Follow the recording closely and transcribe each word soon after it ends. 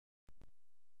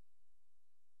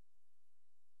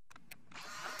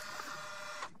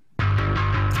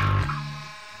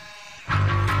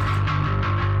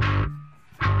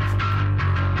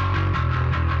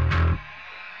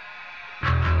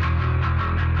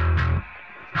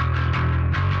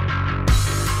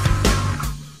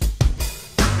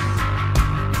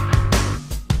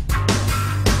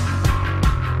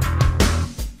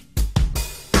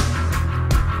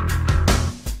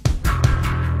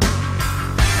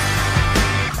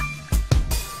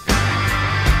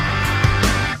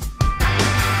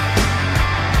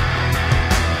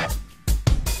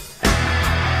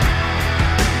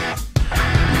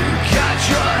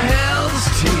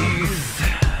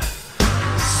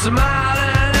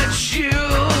smiling at you.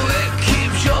 It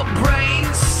keeps your brain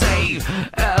safe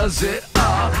as it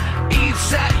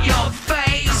eats at your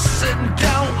face. And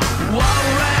don't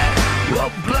worry,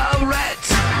 we'll blow it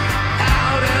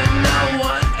out and no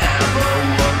one ever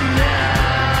will know.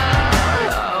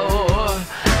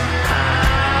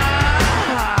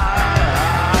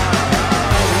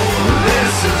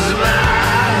 This is my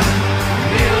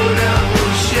beautiful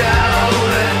show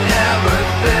and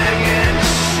everything in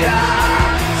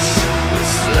shots with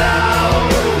slow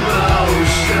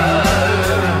motion.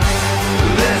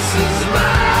 This is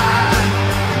my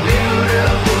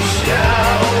beautiful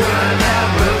show and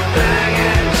everything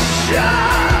in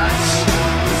shots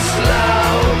with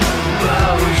slow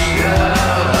motion.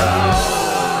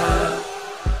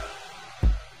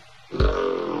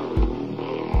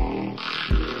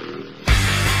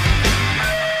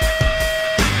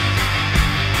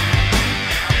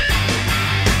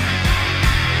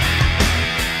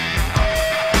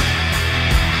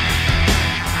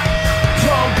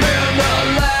 Pumping the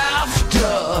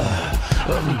laughter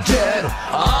of dead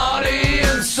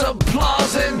audience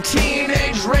applause and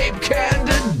teenage rape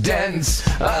candidates.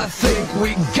 I think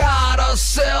we got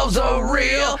ourselves a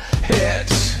real hit.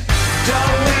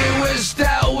 Don't we wish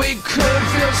that we could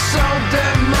feel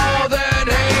something more than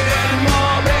hate and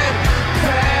morbid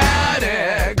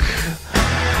panic?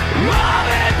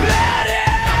 Morbid panic!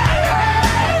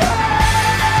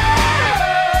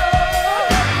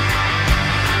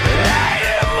 Hate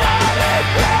and morbid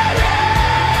panic!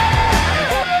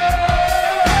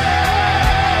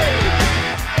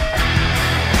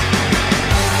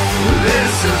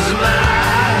 This is my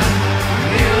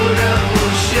beautiful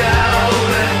show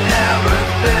and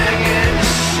everything in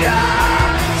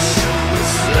shots with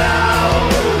slow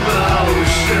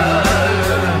motion.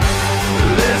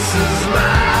 This is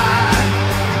my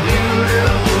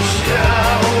beautiful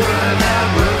show and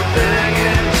everything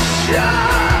in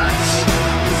shots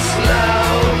with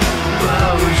slow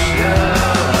motion.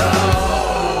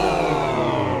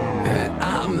 And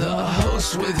I'm the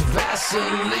host with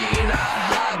Vaseline. I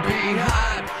hide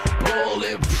behind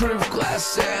bulletproof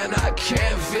glass and I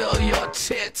can't feel your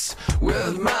tits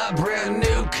with my brand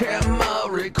new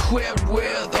camera equipped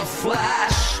with a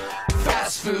flash.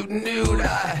 Fast food nude,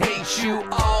 I hate you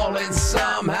all and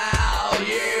somehow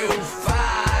you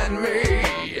find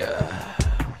me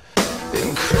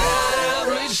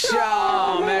incredibly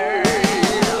charming.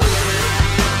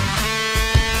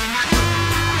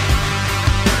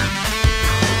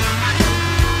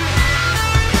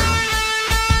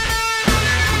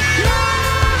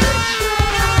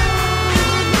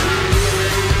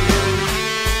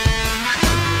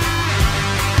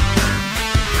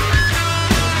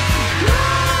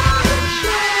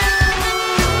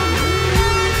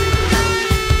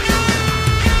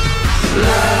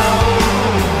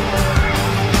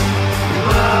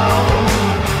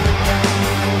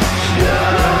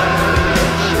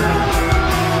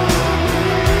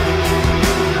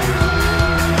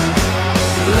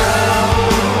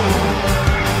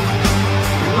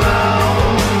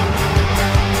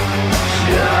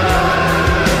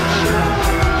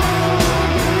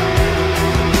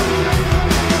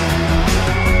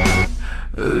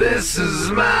 This is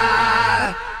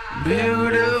my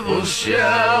beautiful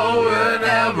show and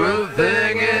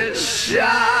everything is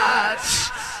shot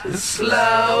in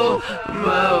slow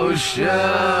motion.